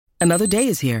Another day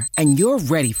is here, and you're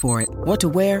ready for it. What to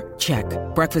wear? Check.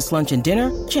 Breakfast, lunch, and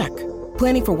dinner? Check.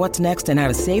 Planning for what's next and how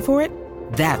to save for it?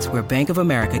 That's where Bank of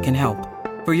America can help.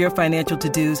 For your financial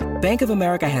to-dos, Bank of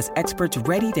America has experts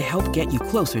ready to help get you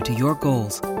closer to your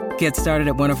goals. Get started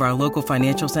at one of our local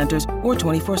financial centers or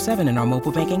 24/7 in our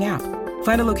mobile banking app.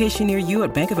 Find a location near you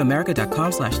at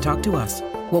bankofamerica.com/talktous.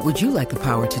 What would you like the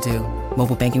power to do?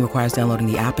 Mobile banking requires downloading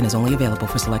the app and is only available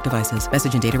for select devices.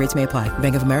 Message and data rates may apply.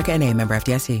 Bank of America N.A., member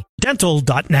FDIC.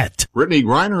 Dental.net. Brittany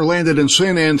Griner landed in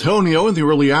San Antonio in the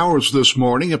early hours this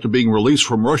morning after being released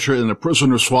from Russia in a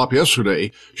prisoner swap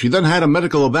yesterday. She then had a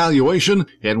medical evaluation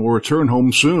and will return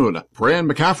home soon. Fran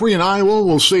McCaffrey in Iowa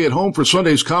will stay at home for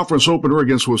Sunday's conference opener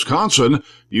against Wisconsin.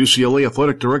 UCLA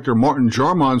Athletic Director Martin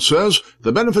Jarmond says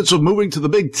the benefits of moving to the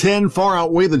Big Ten far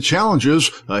outweigh the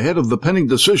challenges ahead of the pending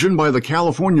decision by the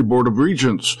California Board of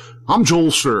Regents. I'm Joel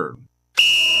Stern.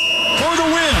 For the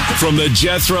win! From the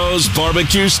Jethro's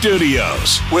Barbecue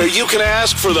Studios, where you can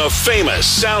ask for the famous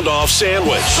Sound-Off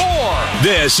Sandwich. Score!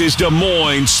 This is Des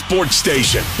Moines Sports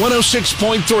Station,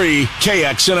 106.3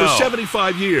 KXNO. For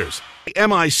 75 years,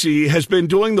 MIC has been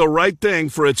doing the right thing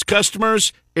for its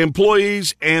customers,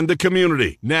 employees, and the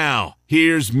community. Now,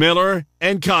 here's Miller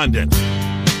and Condon.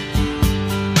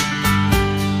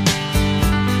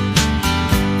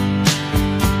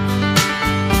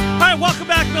 Welcome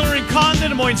back, Miller and Condon,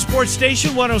 Des Moines Sports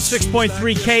Station,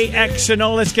 106.3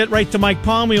 KXNO. Let's get right to Mike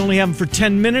Palm. We only have him for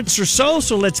 10 minutes or so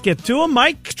let's get to him.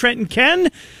 Mike, Trent, and Ken,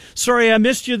 sorry I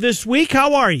missed you this week.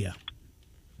 How are you?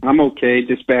 I'm okay,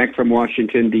 just back from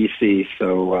Washington, D.C.,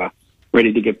 so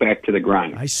ready to get back to the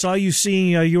grind. I saw you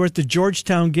you were at the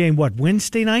Georgetown game,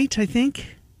 Wednesday night, I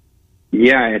think?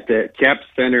 Yeah, at the Cap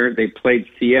Center, they played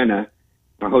Siena.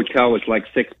 Our hotel was like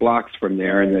 6 blocks from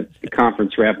there, and the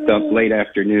conference wrapped up late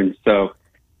afternoon. So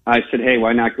I said, hey,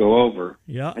 why not go over?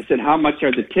 Yeah. I said, how much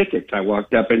are the tickets? I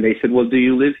walked up, and they said, well, do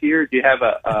you live here? Do you have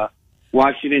a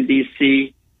Washington,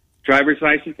 D.C. driver's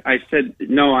license? I said,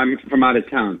 no, I'm from out of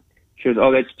town. She goes,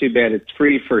 oh, that's too bad. It's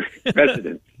free for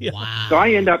residents. Wow. So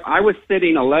I was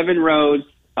sitting 11 rows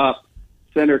up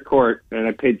center court, and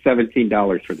I paid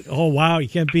 $17 for this. Oh, wow. You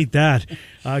can't beat that.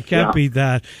 Beat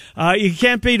that. You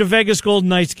can't beat a Vegas Golden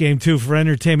Knights game, too, for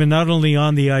entertainment, not only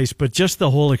on the ice, but just the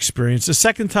whole experience. The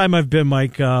second time I've been,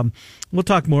 Mike, we'll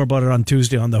talk more about it on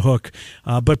Tuesday on The Hook.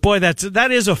 But, boy,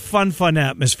 that is a fun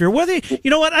atmosphere.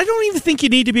 You know what? I don't even think you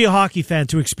need to be a hockey fan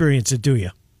to experience it, do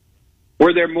you?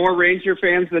 Were there more Ranger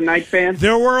fans than Knight fans?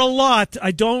 There were a lot.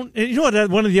 You know what?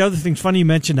 One of the other things, funny you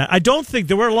mentioned that. I don't think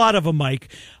there were a lot of them, Mike.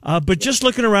 But just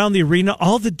looking around the arena,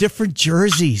 all the different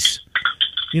jerseys.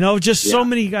 You know, so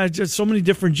many guys, just so many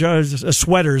different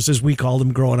sweaters, as we called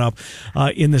them growing up,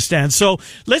 in the stands. So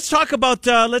let's talk about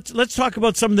let's talk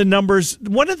about some of the numbers.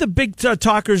 One of the big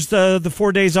talkers the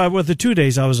 2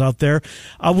 days I was out there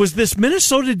was this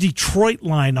Minnesota-Detroit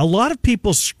line. A lot of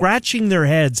people scratching their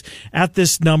heads at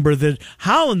this number. That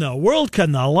how in the world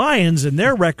can the Lions and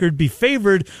their record be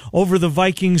favored over the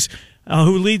Vikings,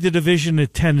 who lead the division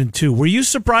at 10-2. Were you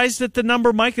surprised at the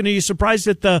number, Mike? And are you surprised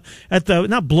at the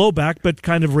not blowback, but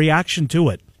kind of reaction to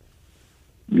it?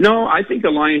 No, I think the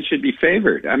Lions should be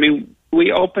favored. I mean,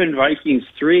 we opened Vikings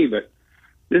 3, but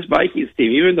this Vikings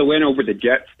team, even the win over the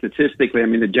Jets, statistically, I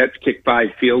mean, the Jets kicked 5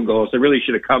 field goals. They really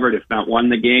should have covered, if not won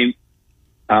the game.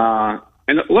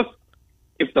 And look,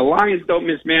 if the Lions don't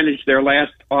mismanage their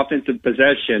last offensive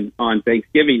possession on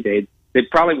Thanksgiving Day, they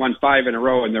probably won 5 in a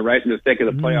row, and they're right in the thick of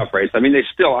the playoff race. I mean, they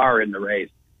still are in the race.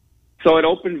 So it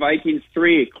opened Vikings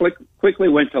 3. It quickly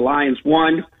went to Lions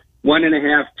 1,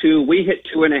 1.5, 2. We hit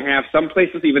 2.5. Some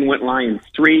places even went Lions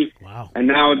 3. Wow. And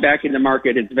now back in the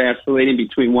market, it's vacillating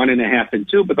between 1.5 and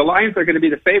 2. But the Lions are going to be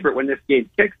the favorite when this game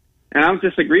kicks, and I don't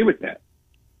disagree with that.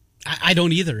 I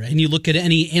don't either. And you look at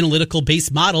any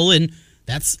analytical-based model, and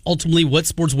that's ultimately what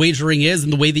sports wagering is,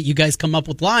 and the way that you guys come up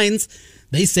with lines.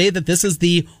 They say that this is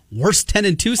the worst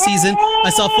 10-2 season.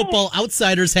 I saw Football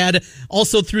Outsiders had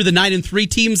also threw the 9-3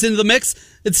 teams into the mix.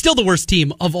 It's still the worst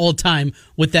team of all time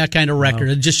with that kind of record.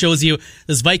 Wow. It just shows you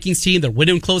this Vikings team, they're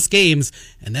winning close games,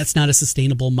 and that's not a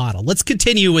sustainable model. Let's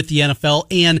continue with the NFL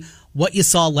and what you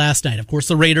saw last night. Of course,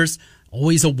 the Raiders,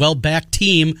 always a well-backed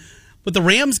team, but the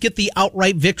Rams get the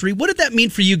outright victory. What did that mean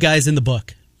for you guys in the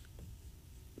book?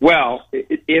 Well,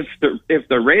 if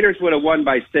the Raiders would have won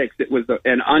by 6, it was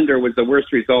and under was the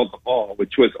worst result of all,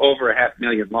 which was over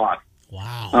 500,000 loss.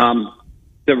 Wow.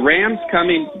 The Rams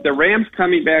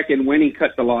coming back and winning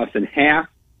cut the loss in half.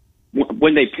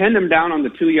 When they pinned them down on the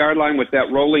 2-yard line with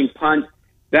that rolling punt,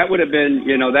 that would have been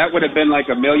like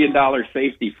 $1 million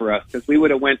safety for us, because we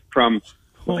would have went from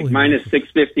minus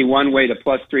 650 one way to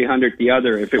plus 300 the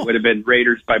other if it would have been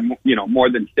Raiders by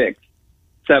more than 6,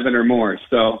 7 or more.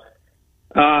 So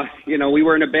We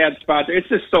were in a bad spot. It's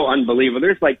just so unbelievable.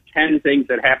 There's like 10 things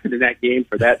that happened in that game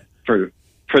for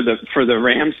the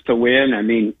Rams to win. I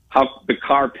mean, how the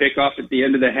car pickup at the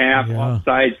end of the half,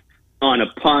 offsides on a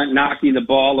punt, knocking the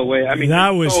ball away. I mean,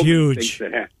 that was so huge.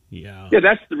 Yeah,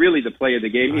 that's really the play of the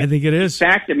game. I think it is.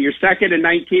 Sacked him. You're 2nd and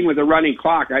 19 with a running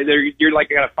clock. You're like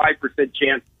got a 5%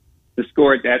 chance to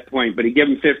score at that point, but he gave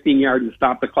him 15 yards and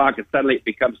stopped the clock, and suddenly it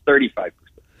becomes 35%.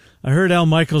 I heard Al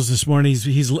Michaels this morning.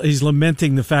 He's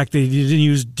lamenting the fact that he didn't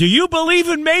use "Do you believe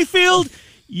in Mayfield?"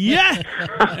 Yeah,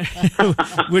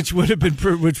 which would have been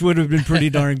pretty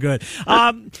darn good.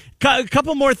 A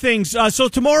couple more things. So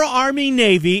tomorrow, Army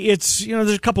Navy. It's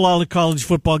there's a couple other college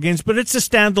football games, but it's a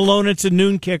standalone. It's a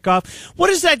noon kickoff. What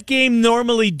does that game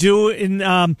normally do in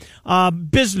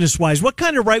business wise? What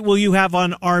kind of right will you have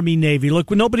on Army Navy?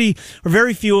 Look, nobody or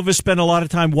very few of us spend a lot of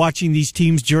time watching these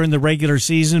teams during the regular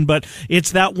season, but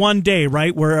it's that one day,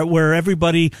 right, where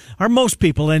everybody or most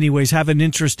people, anyways, have an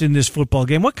interest in this football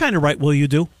game. What kind of right will you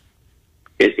do?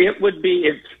 It would be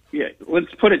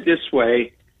let's put it this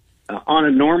way. On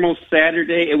a normal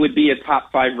Saturday, it would be a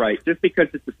top 5 right, just because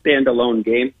it's a standalone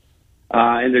game,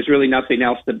 and there's really nothing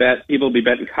else to bet. People will be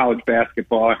betting college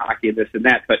basketball, hockey, this and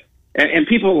that, and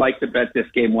people like to bet this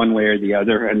game one way or the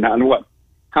other. And on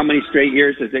how many straight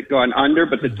years has it gone under?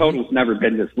 But the total's never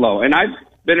been this low. And I've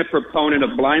been a proponent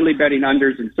of blindly betting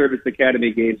unders in Service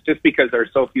Academy games just because there are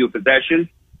so few possessions.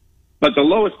 But the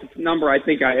lowest number I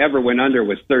think I ever went under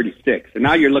was 36, and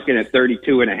now you're looking at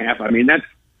 32.5. I mean, that's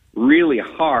really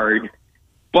hard,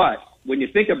 but when you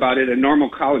think about it, a normal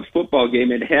college football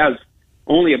game, it has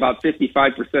only about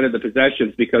 55% of the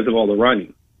possessions because of all the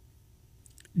running.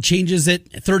 Changes it.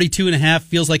 32.5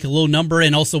 feels like a low number,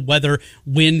 and also weather,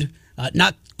 wind,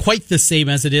 not quite the same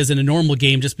as it is in a normal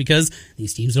game, just because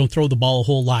these teams don't throw the ball a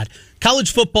whole lot.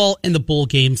 College football and the bowl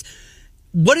games.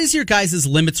 What is your guys'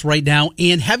 limits right now,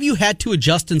 and have you had to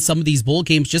adjust in some of these bowl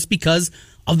games just because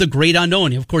of the great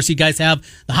unknown? Of course, you guys have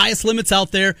the highest limits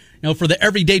out there. For the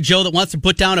everyday Joe that wants to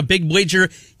put down a big wager,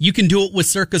 you can do it with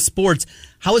Circa Sports.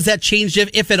 How has that changed,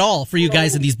 if at all, for you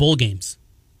guys in these bowl games?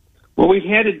 Well, we've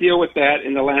had to deal with that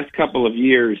in the last couple of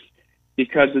years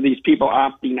because of these people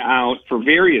opting out for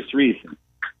various reasons.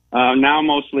 Now,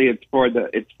 mostly it's for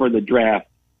the draft.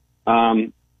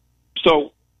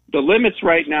 So the limits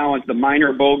right now is the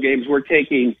minor bowl games. We're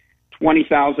taking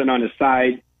 $20,000 on a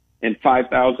side and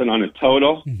 $5,000 on a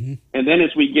total. Mm-hmm. And then as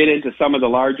we get into some of the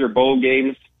larger bowl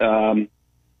games,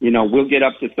 we'll get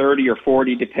up to 30 or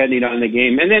 40 depending on the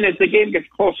game. And then as the game gets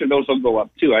closer, those will go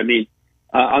up too. I mean,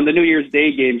 on the New Year's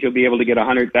Day games, you'll be able to get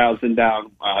 $100,000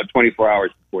 down 24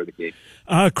 hours before the game.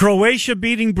 Croatia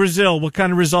beating Brazil. What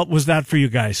kind of result was that for you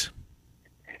guys?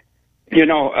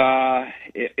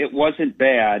 It wasn't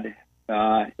bad,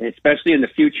 especially in the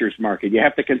futures market. You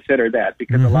have to consider that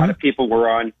because a lot of people were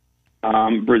on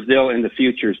Brazil in the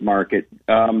futures market.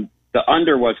 The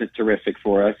under wasn't terrific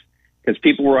for us because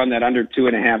people were on that under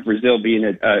 2.5, Brazil being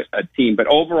a team. But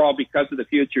overall, because of the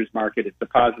futures market, it's a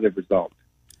positive result.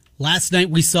 Last night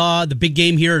we saw the big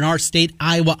game here in our state,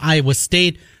 Iowa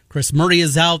State. Chris Murray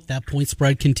is out. That point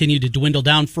spread continued to dwindle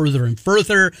down further and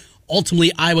further.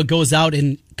 Ultimately, Iowa goes out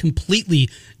and completely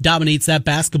dominates that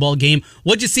basketball game.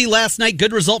 What'd you see last night?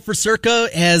 Good result for Circa,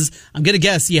 as I'm going to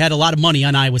guess you had a lot of money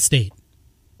on Iowa State.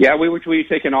 Yeah, we were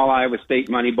taking all Iowa State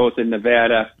money, both in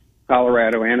Nevada,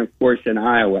 Colorado, and, of course, in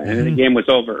Iowa. And the game was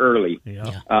over early,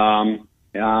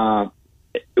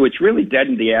 which really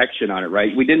deadened the action on it,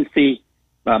 right? We didn't see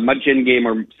much in-game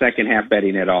or second-half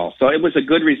betting at all. So it was a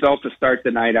good result to start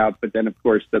the night out, but then, of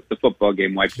course, the football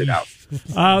game wiped it out.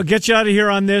 I'll get you out of here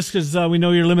on this because we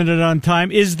know you're limited on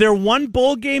time. Is there one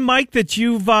bowl game, Mike, that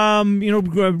you've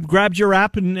grabbed your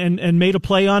app and made a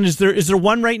play on? Is there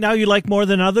one right now you like more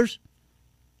than others?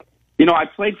 I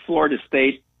played Florida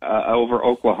State over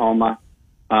Oklahoma.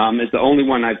 Is the only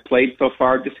one I've played so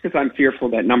far, just because I'm fearful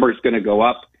that number is going to go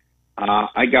up.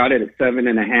 I got it at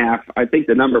 7.5. I think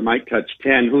the number might touch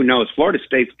 10. Who knows? Florida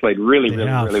State's played really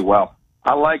well.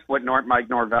 I like what Mike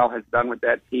Norvell has done with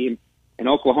that team, and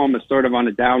Oklahoma's sort of on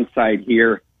the downside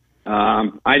here.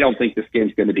 I don't think this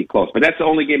game's going to be close, but that's the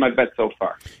only game I've bet so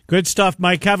far. Good stuff,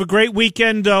 Mike. Have a great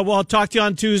weekend. I'll talk to you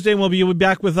on Tuesday, and you'll be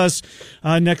back with us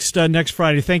next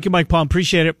Friday. Thank you, Mike Palm.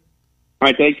 Appreciate it. All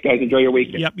right, thanks, guys. Enjoy your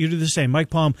weekend. Yep, you do the same. Mike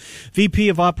Palm, VP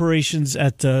of Operations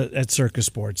at Circa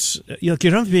Sports. You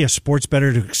don't have to be a sports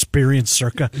bettor to experience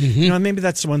Circa. Mm-hmm. Maybe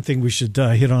that's the one thing we should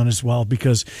hit on as well,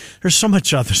 because there's so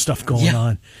much other stuff going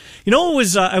on.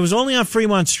 I was only on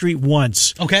Fremont Street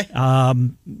once. Okay.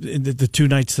 The 2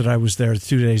 nights that I was there, the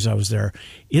 2 days I was there,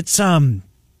 it's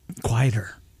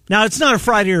quieter. Now, it's not a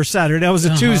Friday or Saturday. That was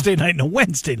a Tuesday night and a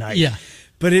Wednesday night. Yeah.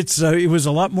 But it was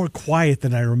a lot more quiet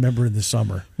than I remember in the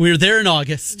summer. We were there in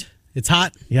August. It's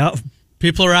hot. Yeah.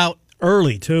 People are out.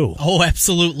 Early, too. Oh,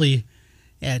 absolutely.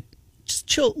 Yeah, just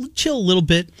chill a little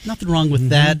bit. Nothing wrong with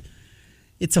that.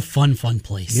 It's a fun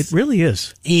place. It really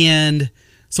is. And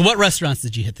so what restaurants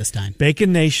did you hit this time?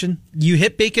 Bacon Nation. You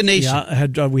hit Bacon Nation.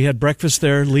 Yeah, we had breakfast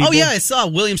there. Legal. Oh, yeah, I saw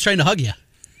Williams trying to hug you.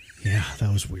 Yeah,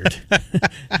 that was weird.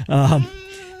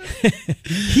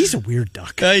 He's a weird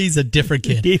duck. He's a different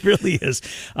kid. He really is.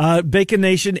 Bacon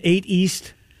Nation, 8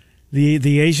 East.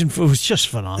 The Asian food was just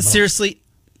phenomenal. Seriously,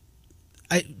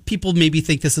 people maybe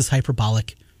think this is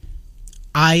hyperbolic.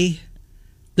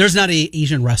 There's not an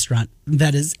Asian restaurant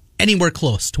that is anywhere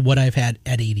close to what I've had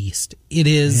at 8 East. It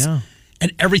is,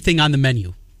 and everything on the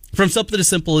menu. From something as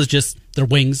simple as just their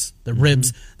wings, their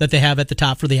ribs that they have at the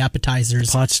top for the appetizers.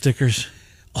 Pot stickers.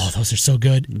 Oh, those are so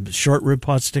good. Short rib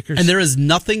pot stickers. And there is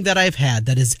nothing that I've had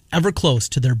that is ever close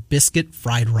to their biscuit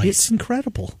fried rice. It's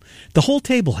incredible. The whole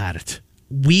table had it.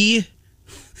 The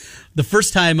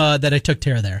first time that I took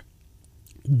Tara there,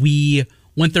 we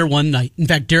went there one night. In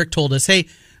fact, Derek told us, hey,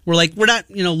 we're not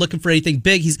looking for anything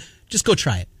big. Just go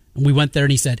try it. And we went there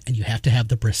and he said, and you have to have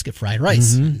the brisket fried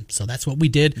rice. So that's what we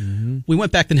did. We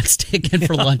went back the next day again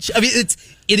for lunch. I mean,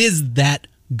 it is that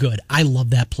good. I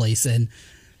love that place. And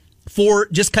for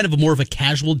just kind of more of a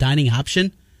casual dining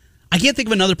option, I can't think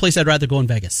of another place I'd rather go in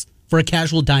Vegas for a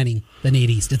casual dining than 8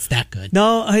 East. It's that good.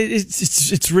 No,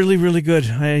 it's really, really good.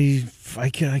 I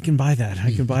can buy that.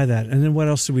 I can buy that. And then what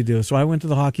else did we do? So I went to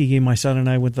the hockey game. My son and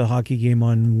I went to the hockey game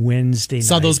on Wednesday night.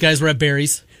 Saw those guys were at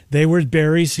Barry's. They were at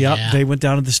Barry's. Yep. Yeah. They went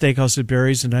down to the steakhouse at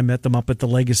Barry's, and I met them up at the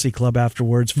Legacy Club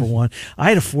afterwards for one. I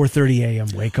had a 4:30 a.m.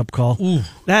 wake-up call. Ooh.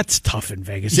 That's tough in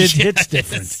Vegas. It hits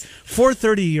different.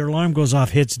 4:30, your alarm goes off,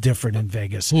 hits different in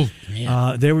Vegas. Ooh,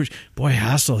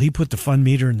 Hassel, he put the fun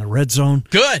meter in the red zone.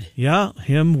 Good. Yeah,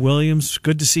 him, Williams.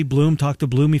 Good to see Bloom. Talked to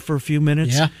Bloomy for a few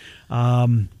minutes. Yeah.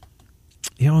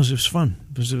 It was fun.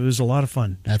 It was a lot of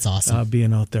fun. That's awesome.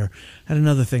 Being out there. I had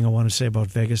another thing I want to say about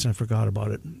Vegas, and I forgot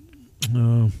about it.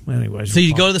 Anyways. So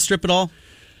you go to the Strip at all?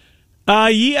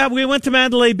 Yeah, we went to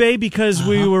Mandalay Bay because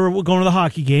we were going to the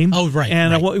hockey game. Oh, right.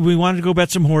 And right. We wanted to go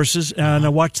bet some horses, and I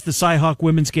watched the Cyhawk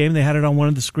women's game. They had it on one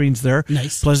of the screens there.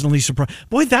 Nice. Pleasantly surprised.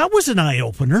 Boy, that was an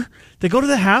eye-opener. They go to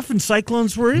the half, and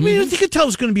Cyclones were, I mean, you could tell it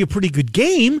was going to be a pretty good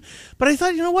game, but I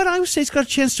thought, you know what, Iowa State's got a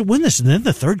chance to win this, and then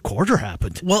the third quarter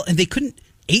happened. Well, and they couldn't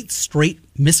 8 straight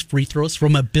missed free throws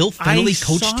from a Bill Fennelly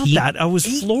coached team. I was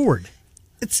floored.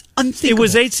 It's unthinkable. It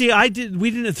was 8. See,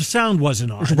 we didn't. The sound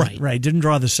wasn't on. Right. Didn't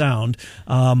draw the sound.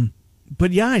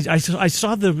 But yeah, I saw I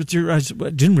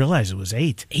didn't realize it was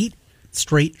 8. 8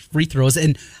 straight free throws,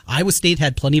 and Iowa State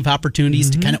had plenty of opportunities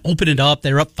to kind of open it up.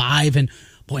 They were up 5, and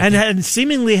boy, and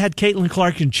seemingly had Caitlin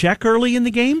Clark in check early in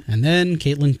the game. And then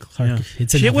Caitlin Clark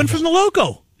hits She went from the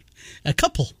logo. A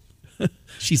couple.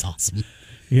 She's awesome.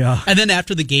 Yeah. And then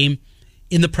after the game,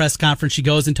 in the press conference, she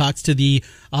goes and talks to the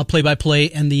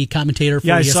play-by-play and the commentator for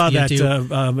ESPN. I saw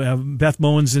that. Beth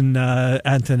Mowens and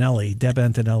Deb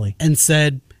Antonelli. And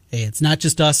said, hey, it's not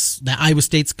just us. That Iowa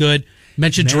State's good.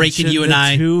 Mentioned Drake and you and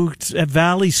I. 2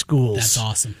 Valley schools. That's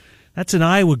awesome. That's an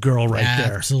Iowa girl right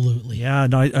there. Absolutely. Yeah,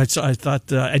 no, I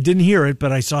thought I didn't hear it,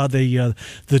 but I saw the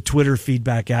Twitter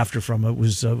feedback after from it. It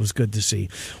was good to see.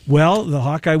 Well, the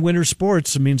Hawkeye Winter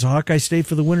Sports means Hawkeye State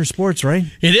for the Winter Sports, right?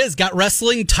 It is. Got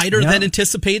wrestling tighter than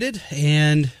anticipated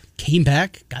and came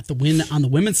back, got the win on the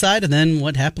women's side, and then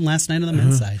what happened last night on the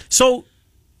men's side. So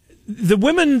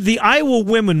the Iowa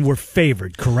women were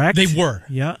favored, correct? They were.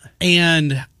 Yeah.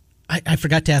 And I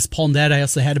forgot to ask Paul Ned. I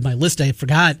also had in my list. I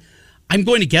forgot. I'm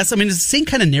going to guess. I mean, it's the same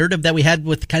kind of narrative that we had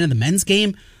with kind of the men's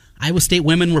game. Iowa State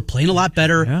women were playing a lot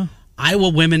better. Yeah. Iowa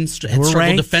women had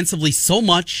struggled defensively so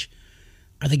much.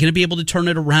 Are they going to be able to turn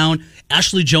it around?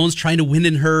 Ashley Jones trying to win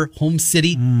in her home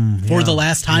city for the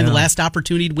last time, the last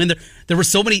opportunity to win. There were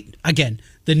so many, again,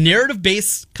 the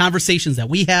narrative-based conversations that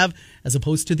we have as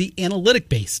opposed to the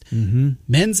analytic-based.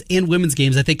 Men's and women's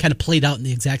games, I think, kind of played out in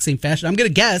the exact same fashion. I'm going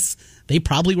to guess they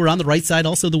probably were on the right side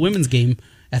also the women's game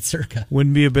at Circa.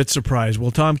 Wouldn't be a bit surprised. Well,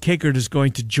 Tom Kakert is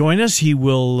going to join us. He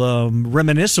will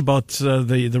reminisce about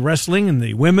the wrestling and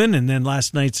the women, and then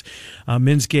last night's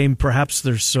men's game. Perhaps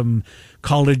there's some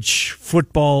college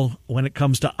football when it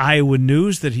comes to Iowa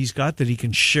news that he's got that he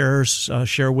can share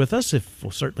with us. If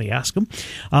we'll certainly ask him.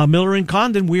 Miller and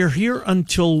Condon, we are here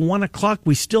until 1 o'clock.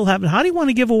 We still haven't. How do you want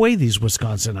to give away these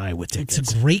Wisconsin Iowa tickets?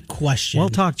 It's a great question. We'll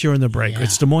talk during the break. Yeah.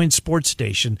 It's Des Moines Sports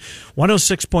Station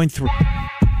 106.3.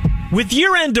 With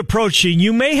year-end approaching,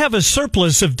 you may have a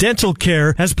surplus of dental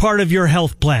care as part of your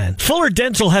health plan. Fuller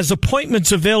Dental has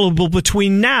appointments available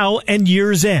between now and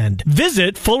year's end.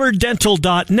 Visit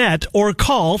fullerdental.net or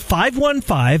call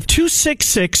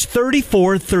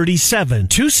 515-266-3437.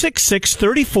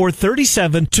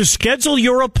 266-3437 to schedule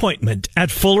your appointment at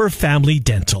Fuller Family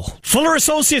Dental. Fuller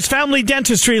Associates Family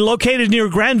Dentistry, located near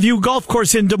Grandview Golf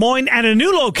Course in Des Moines, and a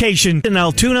new location in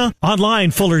Altoona.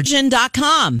 Online,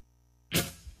 fullergen.com.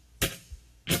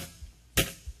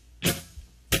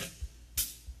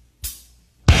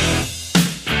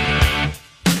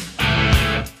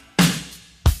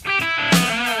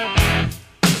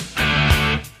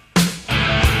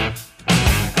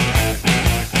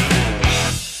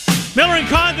 Miller and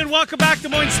Condon, welcome back to Des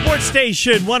Moines Sports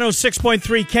Station,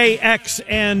 106.3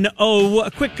 KXNO.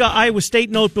 A quick Iowa State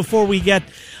note before we get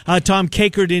Tom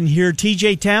Kakert in here.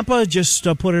 TJ Tampa just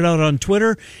put it out on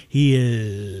Twitter. He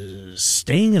is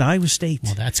staying at Iowa State.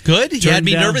 Well, that's good. You had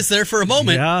me nervous there for a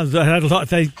moment. Yeah,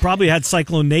 they probably had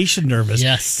Cyclone Nation nervous.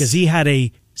 Yes. Because he had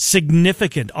a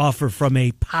significant offer from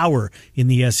a power in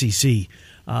the SEC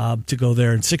to go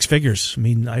there in six figures. I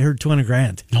mean, I heard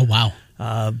 $200,000. Oh, wow.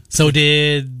 So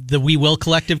did the We Will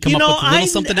Collective come up with a little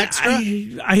something extra?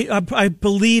 I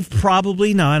believe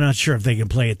probably. No, I'm not sure if they can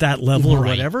play at that level or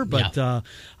whatever. But the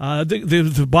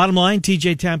bottom line,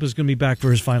 TJ Tampa is going to be back for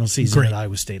his final season at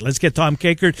Iowa State. Let's get Tom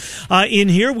Kakert in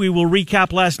here. We will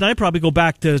recap last night, probably go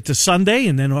back to Sunday,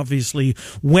 and then obviously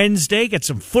Wednesday, get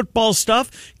some football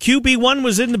stuff. QB1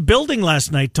 was in the building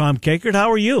last night, Tom Kakert.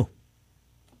 How are you?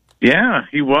 Yeah,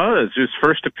 he was. His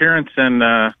first appearance, and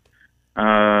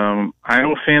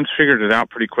Iowa fans figured it out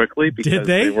pretty quickly because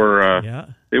they were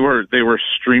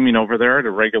streaming over there at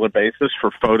a regular basis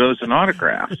for photos and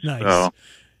autographs. Nice. So,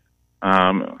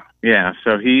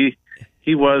 so he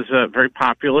was very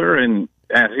popular, and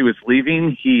as he was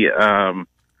leaving, he was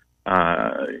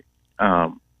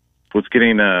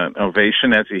getting an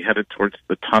ovation as he headed towards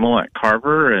the tunnel at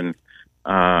Carver, and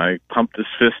he pumped his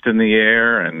fist in the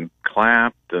air and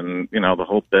clapped, and the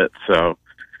whole bit. So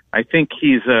I think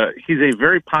he's a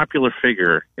very popular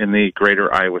figure in the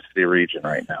greater Iowa City region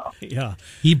right now. Yeah,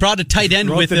 he brought a tight end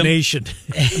with him. Nation,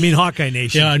 Hawkeye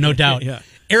Nation. Yeah, no doubt. Yeah.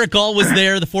 Eric Gall was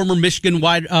there, the former Michigan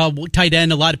wide tight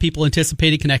end. A lot of people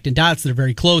anticipated, connecting dots, they're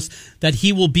very close, that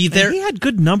he will be there. And he had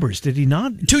good numbers, did he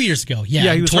not? 2 years ago, he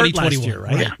was hurt last year,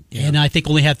 right? Yeah. And I think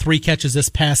only had 3 catches this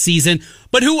past season.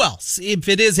 But who else? If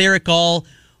it is Eric Gall,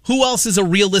 who else is a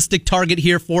realistic target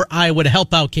here for Iowa to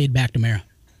help out Cade McNamara?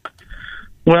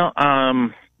 Well,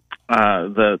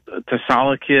 the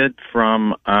Tasala kid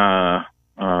from the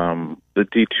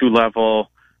D2 level,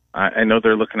 I know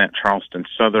they're looking at Charleston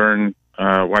Southern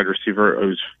wide receiver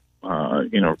who's,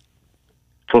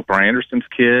 Flipper Anderson's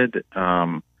kid.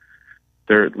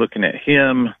 They're looking at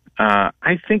him.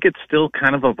 I think it's still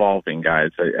kind of evolving,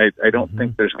 guys. I don't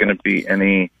think there's going to be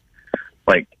any,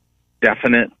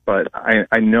 definite, but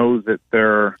I know that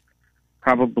they're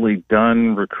probably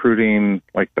done recruiting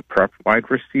the prep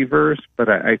wide receivers, but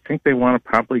I think they want to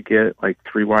probably get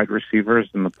 3 wide receivers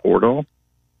in the portal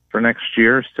for next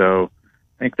year. So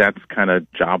I think that's kind of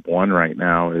job one right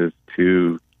now, is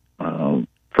to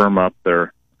firm up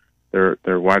their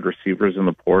wide receivers in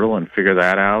the portal and figure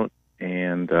that out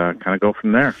and kind of go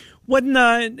from there. When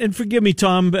and forgive me,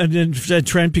 Tom and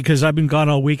Trent, because I've been gone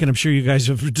all week, and I'm sure you guys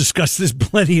have discussed this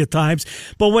plenty of times.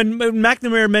 But when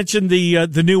McNamara mentioned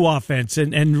the new offense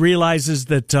and realizes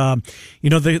that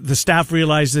the staff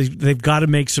realizes they've got to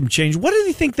make some change, what do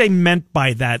you think they meant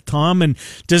by that, Tom? And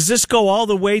does this go all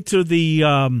the way to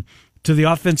the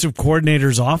offensive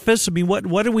coordinator's office? I mean,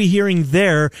 what are we hearing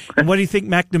there, and what do you think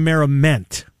McNamara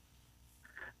meant?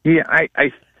 Yeah,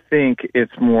 I think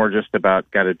it's more just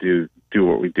about got to do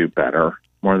what we do better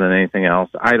more than anything else.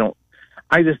 I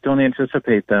just don't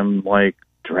anticipate them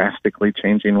drastically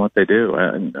changing what they do,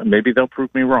 and maybe they'll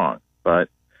prove me wrong, but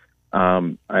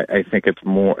I think it's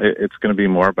going to be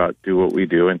more about do what we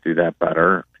do and do that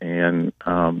better, and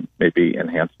maybe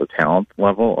enhance the talent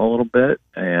level a little bit,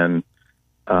 and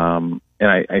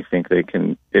I think they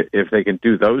can, if they can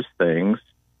do those things,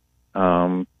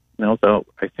 I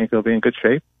think they'll be in good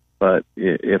shape. But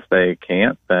if they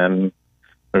can't, then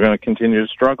they're going to continue to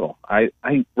struggle.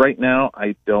 Right now,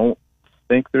 I don't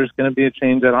think there's going to be a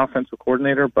change at offensive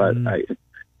coordinator, but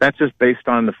that's just based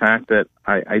on the fact that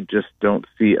I just don't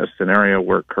see a scenario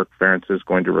where Kirk Ferentz is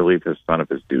going to relieve his son of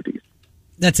his duties.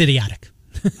 That's idiotic.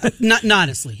 Not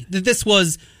honestly. This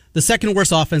was the second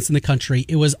worst offense in the country.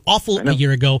 It was awful a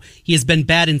year ago. He has been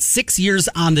bad in 6 years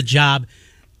on the job.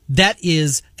 That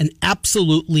is an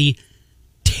absolutely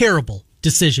terrible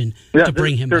decision to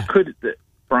bring him back.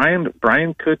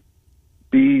 Brian could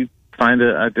be find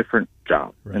a different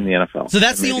job in the NFL. So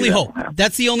that's the only hope.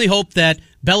 That's the only hope that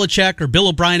Belichick or Bill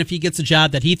O'Brien, if he gets a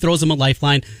job, that he throws him a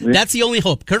lifeline. Yeah. That's the only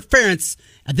hope. Kirk Ferentz,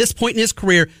 at this point in his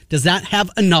career, does not have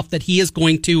enough that he is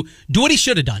going to do what he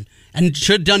should have done and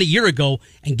should have done a year ago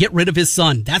and get rid of his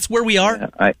son. That's where we are.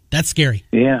 Yeah, that's scary.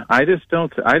 Yeah, I just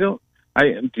don't.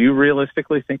 Do you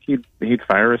realistically think he'd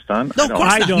fire his son? No, of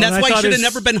course not. And that's why he should have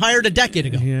never been hired a decade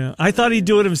ago. Yeah, I thought he'd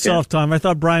do it himself, Tom. I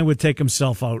thought Brian would take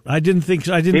himself out. I didn't think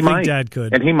Dad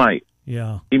could. And he might.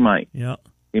 Yeah. He might. Yeah.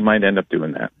 He might end up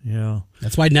doing that. Yeah.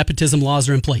 That's why nepotism laws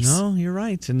are in place. No, you're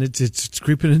right. And it's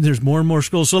creeping in. There's more and more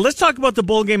schools. So let's talk about the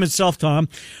bowl game itself, Tom.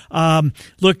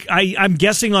 Look, I'm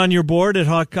guessing on your board at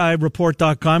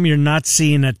HawkeyeReport.com, you're not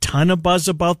seeing a ton of buzz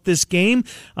about this game.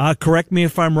 Correct me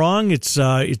if I'm wrong. It's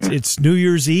New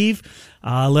Year's Eve,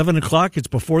 11 o'clock. It's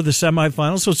before the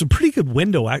semifinals. So it's a pretty good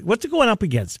window. What's it going up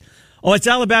against? Oh, it's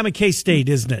Alabama K-State,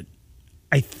 isn't it?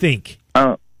 I think.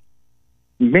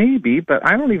 Maybe, but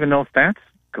I don't even know if that's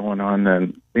going on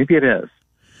then. Maybe it is,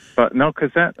 but no,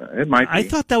 because it might be. I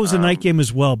thought that was a night game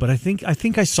as well, but I think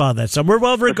I saw that somewhere.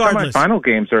 Well, regardless, the semifinal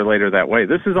games are later that way.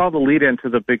 This is all the lead into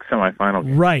the big semifinal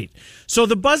game. Right. So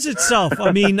the buzz itself,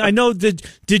 I mean, I know that.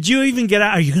 Did you even get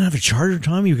out? Are you going to have a charter,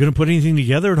 Tom? Are you going to put anything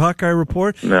together at Hawkeye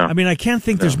Report? No. I mean, I can't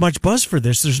think there's much buzz for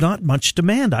this. There's not much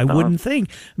demand. I wouldn't think.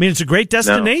 I mean, it's a great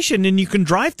destination, and you can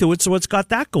drive to it, so it's got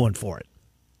that going for it.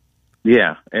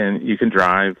 Yeah, and you can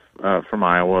drive from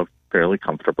Iowa fairly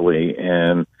comfortably,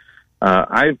 and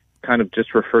I've kind of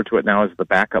just referred to it now as the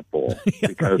backup bowl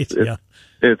because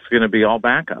it's going to be all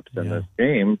backups in this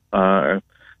game.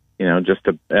 Just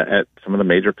at some of the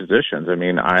major positions. I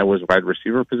mean, Iowa's wide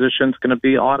receiver position is going to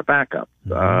be a lot of backups.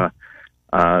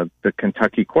 Mm-hmm. The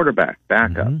Kentucky quarterback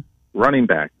backup, running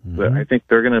back. I think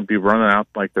they're going to be running out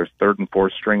like their third and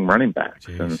fourth string running backs.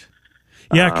 And,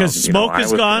 yeah, because Smoke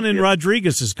is gone and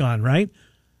Rodriguez is gone, right?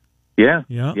 Yeah.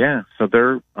 So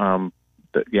they're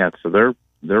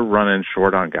they're running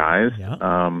short on guys.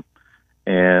 Yeah.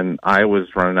 And Iowa's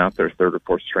running out their third or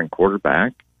fourth string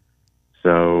quarterback.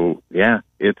 So yeah,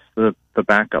 it's the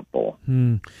backup bowl.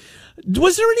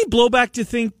 Was there any blowback to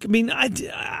think? I mean,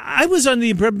 I was on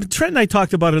the Trent and I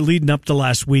talked about it leading up to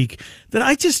last week that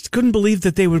I just couldn't believe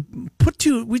that they would put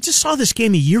to. We just saw this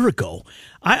game a year ago.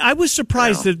 I was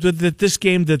surprised that this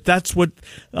game that's what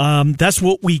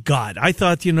we got. I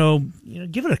thought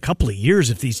give it a couple of years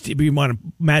if we want to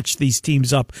match these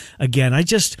teams up again.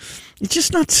 It's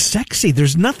just not sexy.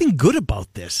 There's nothing good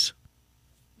about this.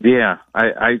 Yeah,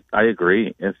 I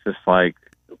agree. It's just like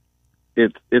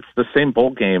it's the same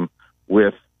bowl game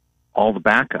with all the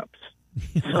backups.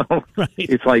 So right.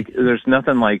 It's like there's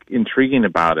nothing like intriguing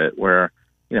about it. Where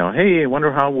hey, I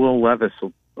wonder how Will Levis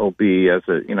will be as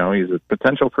he's a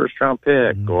potential first round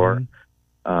pick, or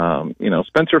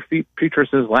Spencer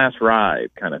Petras' last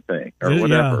ride kind of thing, or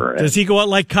whatever. Does he go out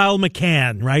like Kyle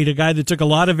McCann, right? A guy that took a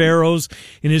lot of arrows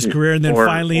in his career and then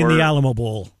finally in the Alamo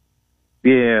Bowl.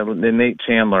 Yeah, and Nate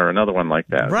Chandler, another one like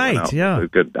that. Right, yeah. A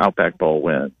good Outback Bowl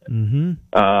win. Mm-hmm.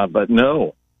 But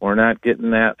no, we're not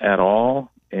getting that at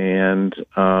all. And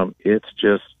it's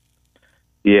just,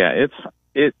 I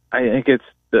think it's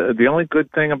the only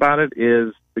good thing about it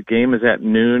is the game is at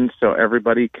noon, so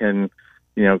everybody can,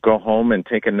 go home and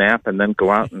take a nap and then go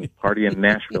out and party in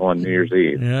Nashville on New Year's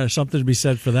Eve. Yeah, something to be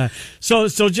said for that. So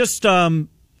just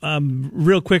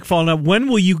real quick, following up, when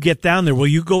will you get down there? Will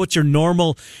you go at your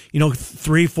normal,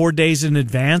 3-4 days in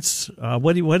advance?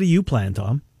 What do you plan,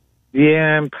 Tom?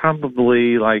 Yeah, I'm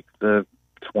probably like the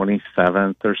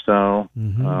 27th or so.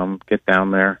 Mm-hmm. Get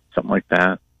down there, something like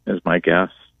that is my guess.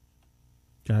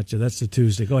 Gotcha. That's the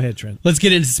Tuesday. Go ahead, Trent. Let's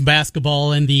get into some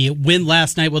basketball and the win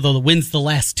last night, the wins the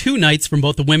last two nights from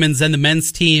both the women's and the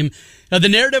men's team. Now, the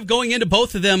narrative going into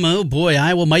both of them, oh boy,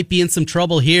 Iowa might be in some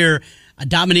trouble here. A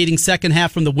dominating second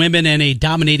half from the women and a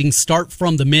dominating start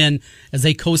from the men as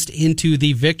they coast into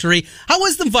the victory. How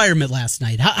was the environment last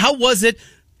night? How was it?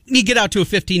 You get out to a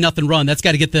 15-0 run. That's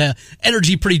got to get the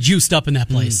energy pretty juiced up in that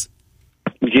place.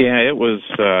 Yeah, it was.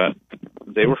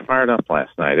 They were fired up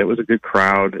last night. It was a good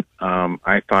crowd.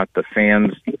 I thought the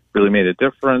fans really made a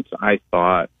difference. I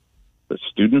thought the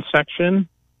student section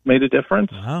made a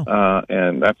difference. Wow.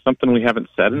 And that's something we haven't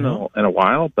said in a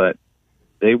while, but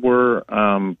they were.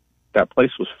 That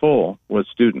place was full with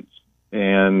students,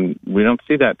 and we don't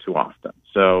see that too often.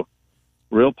 So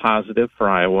real positive for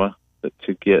Iowa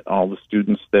to get all the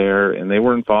students there, and they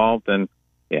were involved. And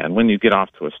when you get off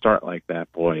to a start like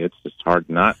that, boy, it's just hard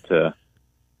not to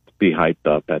be hyped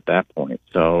up at that point.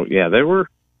 So,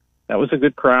 that was a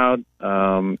good crowd,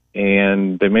 and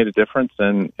they made a difference,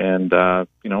 and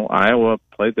Iowa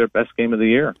played their best game of the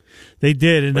year. They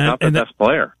did. And not their best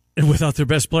player. And without their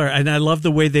best player. And I love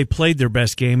the way they played their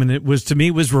best game. And it was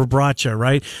Rebraca,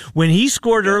 right? When he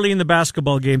scored early in the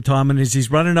basketball game, Tom, and as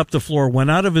he's running up the floor, went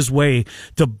out of his way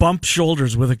to bump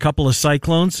shoulders with a couple of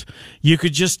Cyclones, you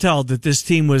could just tell that this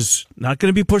team was not going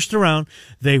to be pushed around.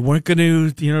 They weren't going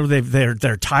to,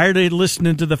 they're tired of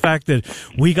listening to the fact that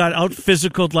we got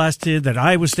out-physicaled last year, that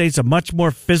Iowa State's a much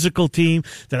more physical team,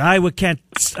 that Iowa can't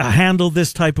handle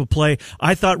this type of play.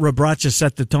 I thought Rebraca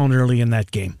set the tone early in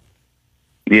that game.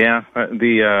 Yeah,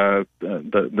 the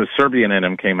Serbian in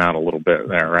him came out a little bit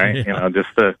there, right? Yeah. Just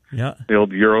the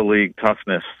old EuroLeague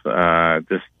toughness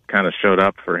just kind of showed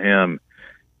up for him,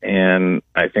 and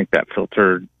I think that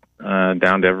filtered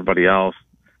down to everybody else.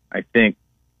 I think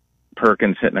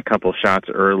Perkins hitting a couple shots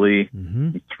early,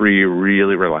 three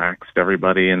really relaxed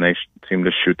everybody, and they seemed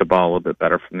to shoot the ball a little bit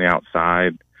better from the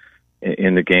outside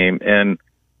in the game. And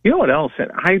you know what else?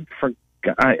 And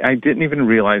I didn't even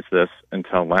realize this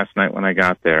until last night when I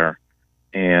got there,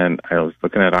 and I was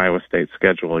looking at Iowa State's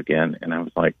schedule again, and I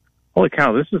was like, holy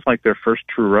cow, this is like their first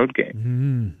true road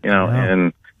game. Wow.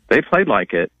 And they played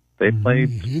like it. They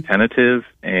played tentative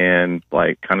and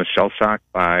like kind of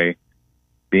shell-shocked by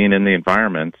being in the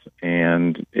environment,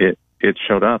 and it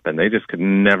showed up, and they just could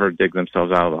never dig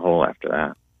themselves out of the hole after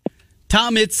that.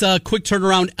 Tom, it's a quick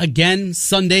turnaround again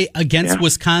Sunday against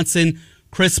Wisconsin.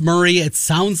 Chris Murray, it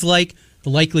sounds like the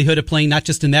likelihood of playing not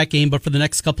just in that game, but for the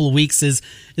next couple of weeks is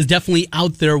definitely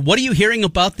out there. What are you hearing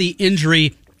about the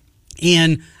injury?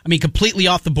 And, I mean, completely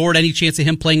off the board, any chance of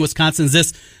him playing Wisconsin? Is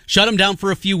this shut him down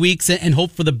for a few weeks and hope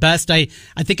for the best? I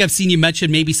think I've seen you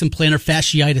mention maybe some plantar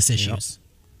fasciitis issues.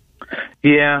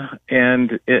 Yeah,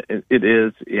 and it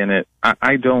is in it.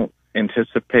 I don't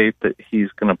anticipate that he's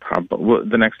going to probably,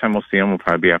 the next time we'll see him will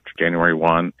probably be after January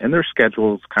 1, and their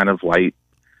schedule's kind of light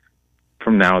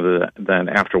from now to then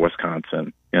after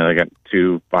Wisconsin. They got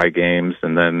 2 bye games,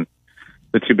 and then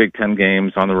the 2 Big Ten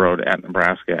games on the road at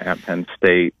Nebraska, at Penn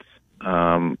State,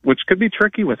 which could be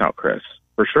tricky without Chris,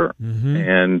 for sure.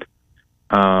 And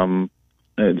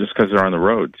just because they're on the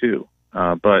road, too.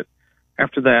 But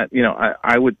after that,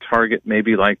 I would target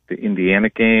maybe like the Indiana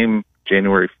game,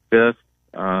 January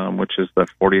 5th, which is the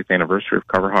 40th anniversary of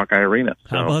Cover Hawkeye Arena.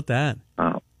 So, how about that?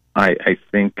 I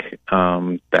think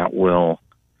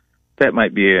that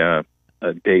might be a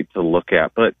date to look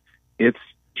at, but it's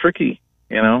tricky.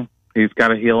 He's got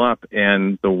to heal up,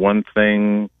 and the one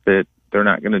thing that they're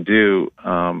not going to do,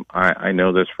 I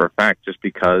know this for a fact, just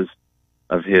because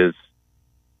of his,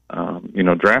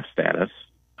 draft status,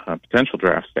 potential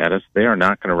draft status, they are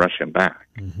not going to rush him back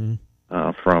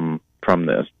from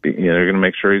this. They're going to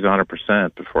make sure he's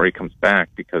 100% before he comes back,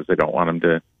 because they don't want him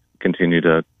to continue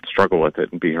to struggle with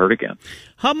it and be hurt again.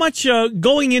 How much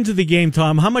going into the game,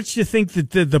 Tom? How much do you think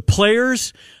that the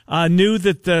players knew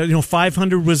that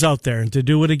 500 was out there, and to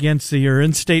do it against your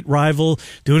in-state rival,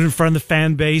 do it in front of the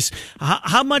fan base?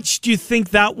 How much do you think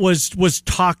that was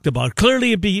talked about?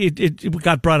 Clearly, it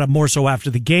got brought up more so after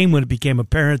the game when it became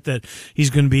apparent that he's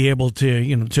going to be able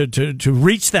to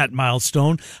reach that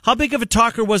milestone. How big of a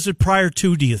talker was it prior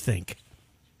to? Do you think?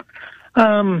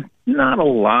 Not a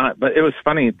lot, but it was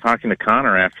funny talking to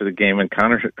Connor after the game, and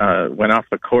Connor went off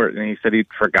the court, and he said he'd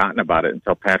forgotten about it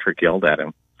until Patrick yelled at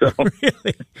him. So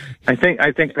really? I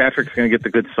think Patrick's going to get the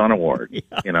Good Son Award,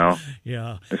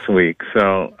 this week.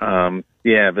 So, but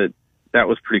that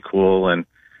was pretty cool. And,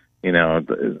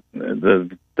 the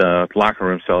locker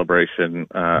room celebration,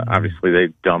 obviously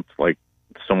they dumped like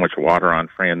so much water on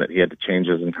Fran that he had to change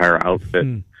his entire outfit,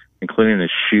 including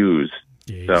his shoes.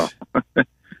 Jeez. So,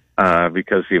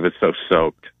 because he was so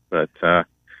soaked. But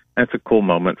that's a cool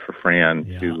moment for Fran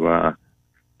to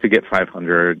get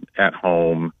 500 at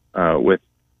home with,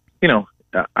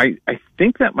 I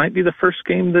think that might be the first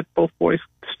game that both boys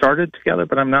started together,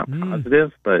 but I'm not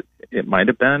positive, but it might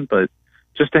have been. But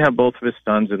just to have both of his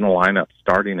sons in the lineup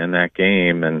starting in that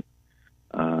game, and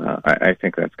I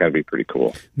think that's got to be pretty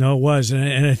cool. No, it was.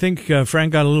 And I think Fran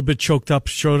got a little bit choked up,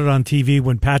 showed it on TV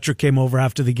when Patrick came over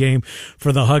after the game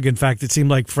for the hug. In fact, it seemed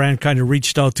like Fran kind of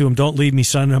reached out to him, "Don't leave me,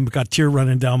 son." I've got tear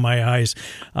running down my eyes.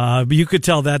 But you could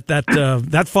tell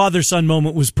that father-son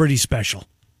moment was pretty special.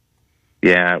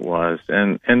 Yeah, it was.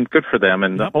 And good for them.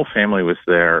 And the whole family was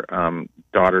there.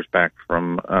 Daughter's back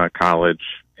from college,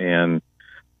 and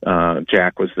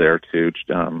Jack was there too.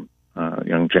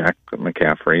 Young Jack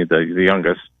McCaffrey, the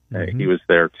youngest, he was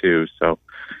there too. So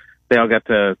they all got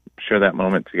to share that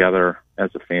moment together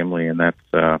as a family, and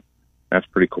that's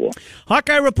pretty cool.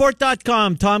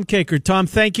 HawkeyeReport.com, Tom Kakert. Tom,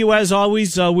 thank you as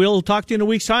always. We'll talk to you in a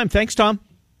week's time. Thanks, Tom.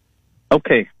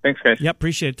 Okay, thanks, guys. Yep,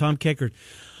 appreciate it. Tom Kakert.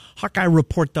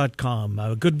 HawkeyeReport.com.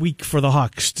 A good week for the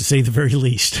Hawks, to say the very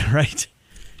least, right?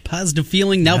 Positive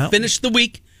feeling. Now finish the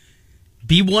week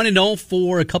be 1-0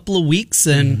 for a couple of weeks,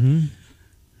 and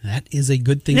that is a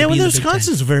good thing. Yeah, to be well, in the Big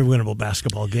Wisconsin's Ten. a very winnable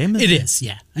basketball game. It is,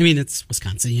 yeah. I mean, it's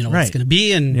Wisconsin. You know what Right. it's going to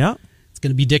be, and it's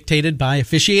going to be dictated by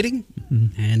officiating,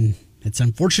 and it's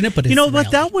unfortunate, but it's the but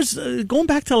reality. that was going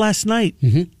back to last night.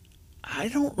 I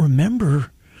don't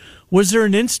remember. Was there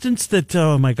an instance that?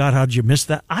 Oh my God! How did you miss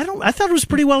that? I thought it was a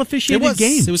pretty well officiated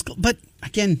game. It was, but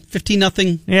again,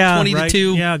 15-0, Yeah,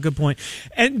 20-2. Yeah, good point.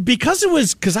 And because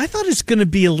I thought it's going to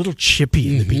be a little chippy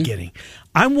in the beginning.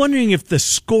 I'm wondering if the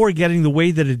score getting the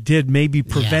way that it did maybe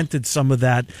prevented some of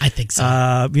that. I think so.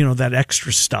 That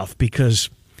extra stuff because.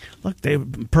 Look,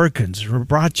 Perkins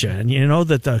brought you, and you know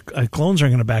that the Clones are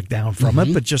going to back down from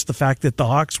it. But just the fact that the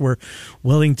Hawks were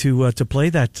willing to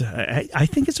play that, I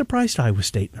think it surprised Iowa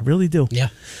State. I really do. Yeah.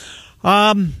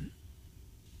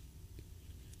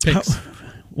 Picks.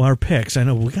 Our picks. I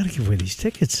know we got to give away these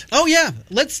tickets. Oh yeah,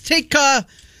 let's take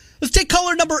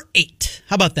caller number 8.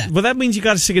 How about that? Well, that means you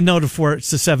got to stick a note for it's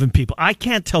to 7 people. I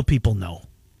can't tell people no.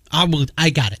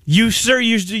 I got it. You, sir,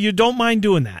 you don't mind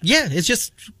doing that. Yeah, it's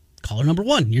just. Caller number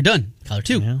 1, you're done. Caller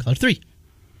 2, caller 3.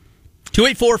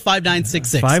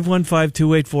 284-5966.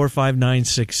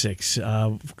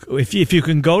 515-284-5966. If you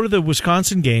can go to the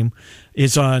Wisconsin game,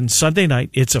 it's on Sunday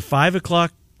night. It's a 5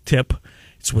 o'clock tip.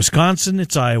 It's Wisconsin,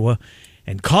 it's Iowa.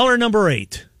 And caller number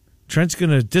 8, Trent's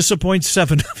going to disappoint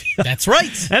 7 of you. That's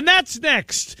right. And that's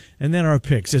next. And then our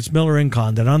picks. It's Miller and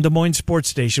Condon on Des Moines Sports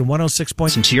Station 106.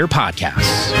 Listen to your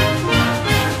podcasts.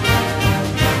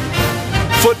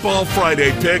 Football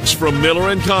Friday picks from Miller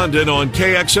and Condon on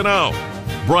KXNO.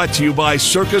 Brought to you by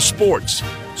Circus Sports.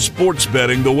 Sports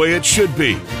betting the way it should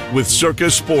be with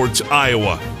Circus Sports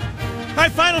Iowa. All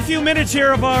right, final few minutes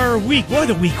here of our week. Boy,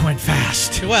 the week went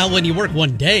fast. Well, when you work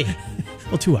one day.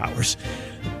 Well, 2 hours.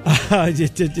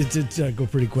 It did go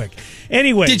pretty quick.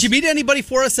 Anyway. Did you meet anybody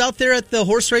for us out there at the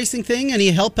horse racing thing? Any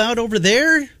help out over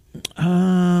there?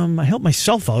 I helped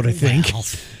myself out, I think. Well,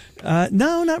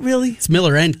 no, not really. it's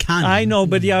Miller and Condon. I know,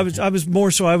 but yeah, I was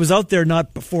more so. I was out there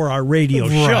not for our radio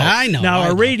show. I know. Now,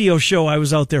 our radio show I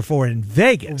was out there for in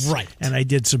Vegas. Right. And I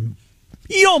did some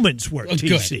yeoman's work,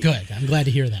 TC. Good. I'm glad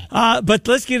to hear that. But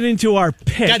let's get into our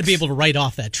picks. Got to be able to write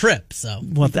off that trip. So.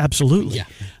 Well, absolutely. Yeah.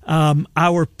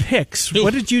 Our picks.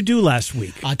 What did you do last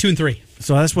week? 2-3.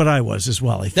 So that's what I was as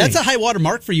well, I think. That's a high water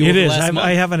mark for you It over is. the last month.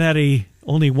 I haven't had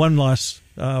only one loss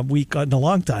week in a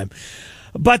long time.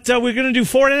 But we're going to do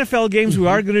 4 NFL games. We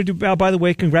are going to do, by the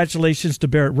way, congratulations to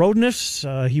Barrett Rodness.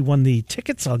 He won the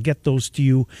tickets. I'll get those to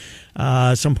you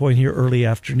some point here early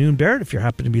afternoon. Barrett, if you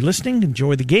happen to be listening,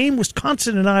 enjoy the game.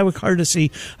 Wisconsin and Iowa, courtesy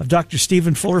of Dr.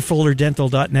 Stephen Fuller,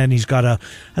 FullerDental.net. And he's got, I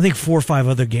think, 4 or 5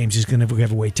 other games he's going to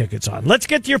give away tickets on. Let's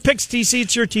get to your picks, TC.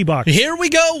 It's your T-Box. Here we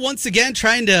go. Once again,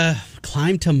 trying to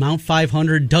climb to Mount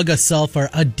 500. Dug ourselves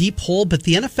a deep hole, but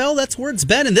the NFL, that's where it's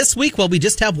been. And this week, well, we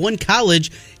just have 1 college,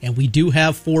 and we do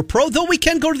have 4 pro, though we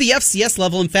can go to the FCS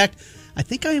level. In fact, I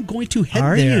think I am going to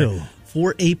head there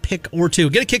for a pick or 2.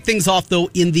 Going to kick things off, though,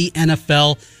 in the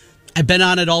NFL. I've been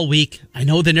on it all week. I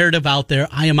know the narrative out there.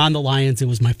 I am on the Lions. It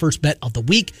was my first bet of the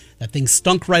week. That thing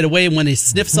stunk right away. And when they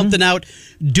sniff something out,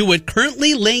 do it.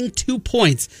 Currently laying 2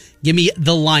 points. Give me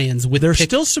the Lions. There's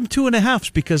still some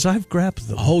 2.5s because I've grabbed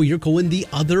them. Oh, you're going the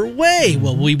other way.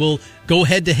 Well, we will go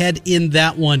head-to-head in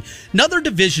that one. Another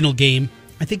divisional game.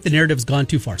 I think the narrative's gone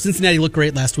too far. Cincinnati looked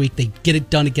great last week. They get it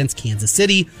done against Kansas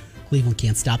City. Cleveland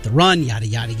can't stop the run, yada,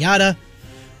 yada, yada.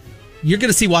 You're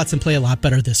going to see Watson play a lot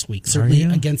better this week, certainly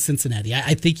against Cincinnati.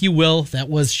 I think you will. That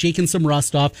was shaking some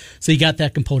rust off, so you got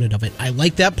that component of it. I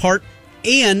like that part,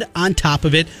 and on top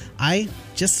of it, I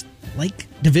just like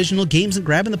divisional games and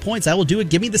grabbing the points. I will do it.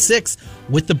 Give me the 6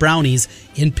 with the Brownies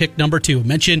in pick number 2.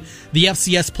 Mention the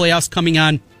FCS playoffs coming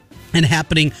on and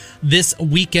happening this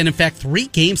weekend. In fact, 3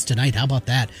 games tonight. How about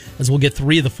that? As we'll get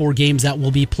 3 of the 4 games that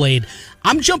will be played.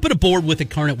 I'm jumping aboard with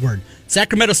Incarnate Word.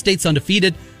 Sacramento State's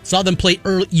undefeated. Saw them play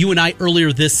UNI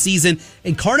earlier this season.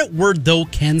 Incarnate Word, though,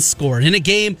 can score. And in a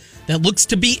game that looks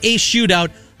to be a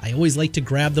shootout, I always like to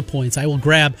grab the points. I will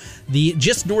grab the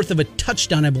just north of a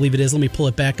touchdown, I believe it is. Let me pull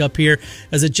it back up here.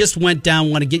 As it just went down,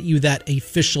 want to get you that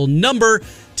official number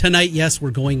tonight. Yes,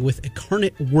 we're going with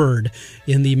Incarnate Word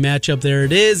in the matchup. There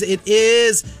it is. It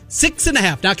is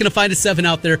 6.5. Not going to find a 7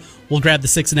 out there. We'll grab the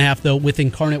 6.5, though, with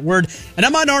Incarnate Word. And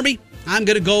I'm on Army. I'm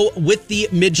going to go with the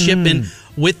midshipman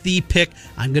with the pick.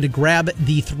 I'm going to grab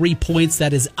the 3 points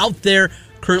that is out there.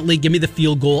 Currently, give me the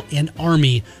field goal and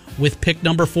Army with pick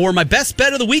number 4. My best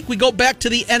bet of the week, we go back to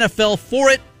the NFL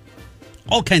for it.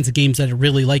 All kinds of games that I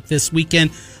really like this weekend.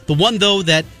 The one, though,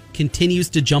 that continues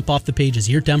to jump off the page is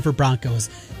your Denver Broncos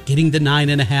getting the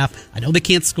 9.5. I know they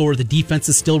can't score. The defense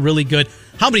is still really good.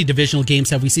 How many divisional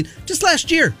games have we seen? Just last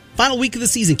year, final week of the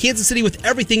season. Kansas City with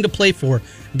everything to play for.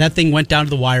 That thing went down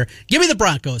to the wire. Give me the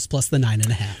Broncos plus the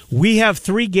 9.5. We have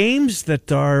 3 games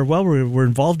that are, well, we're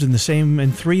involved in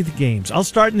 3 of the games. I'll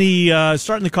start in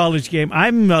the college game.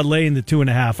 I'm laying the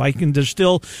 2.5. There's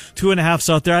still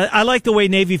 2.5s out there. I like the way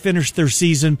Navy finished their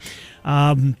season.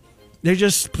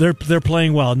 They're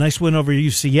playing well. Nice win over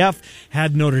UCF.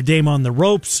 Had Notre Dame on the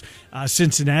ropes.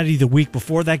 Cincinnati the week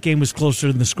before. That game was closer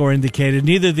than the score indicated.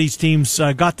 Neither of these teams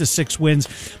got to 6 wins.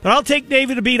 But I'll take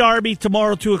Navy to beat Army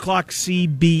tomorrow, 2 o'clock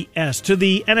CBS. To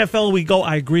the NFL we go.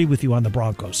 I agree with you on the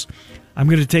Broncos. I'm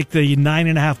going to take the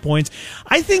 9.5 points.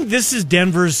 I think this is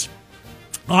Denver's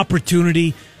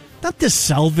opportunity, not to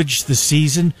salvage the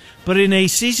season, but in a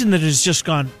season that has just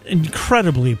gone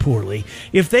incredibly poorly.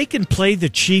 If they can play the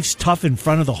Chiefs tough in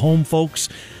front of the home folks,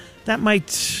 that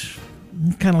might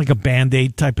kind of like a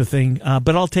Band-Aid type of thing.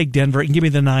 But I'll take Denver and give me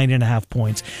the 9.5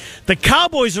 points. The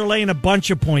Cowboys are laying a bunch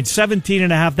of points,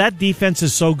 17.5. That defense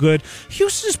is so good.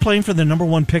 Houston is playing for the number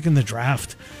 1 pick in the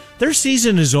draft. Their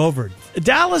season is over.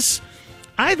 Dallas,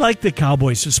 I like the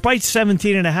Cowboys. Despite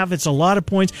 17.5, it's a lot of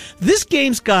points. This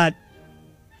game's got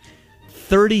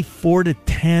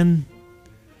 34-10,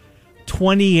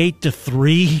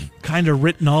 28-3, kind of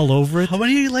written all over it. How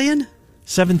many are you laying?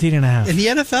 17.5. In the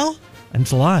NFL? And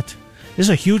it's a lot. This is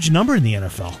a huge number in the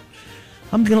NFL.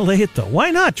 I'm going to lay it, though.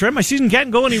 Why not, Trent? My season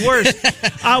can't go any worse.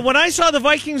 When I saw the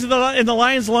Vikings in the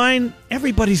Lions line,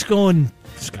 everybody's going,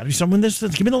 there's got to be someone this.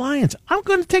 Give me the Lions. I'm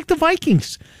going to take the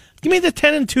Vikings. Give me the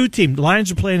 10-2 team. The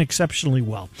Lions are playing exceptionally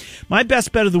well. My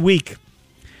best bet of the week.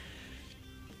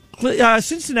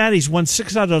 Cincinnati's won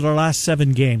 6 out of their last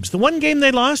 7 games. The one game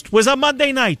they lost was a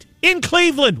Monday night in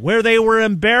Cleveland, where they were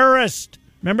embarrassed.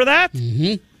 Remember that?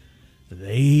 Mm-hmm.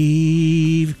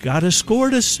 They've got a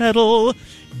score to settle.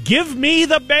 Give me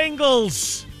the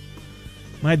Bengals.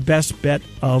 My best bet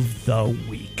of the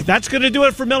week. That's going to do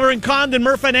it for Miller and Condon.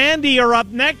 Murph and Andy are up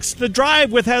next. The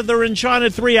Drive with Heather and Sean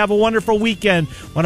at 3. Have a wonderful weekend.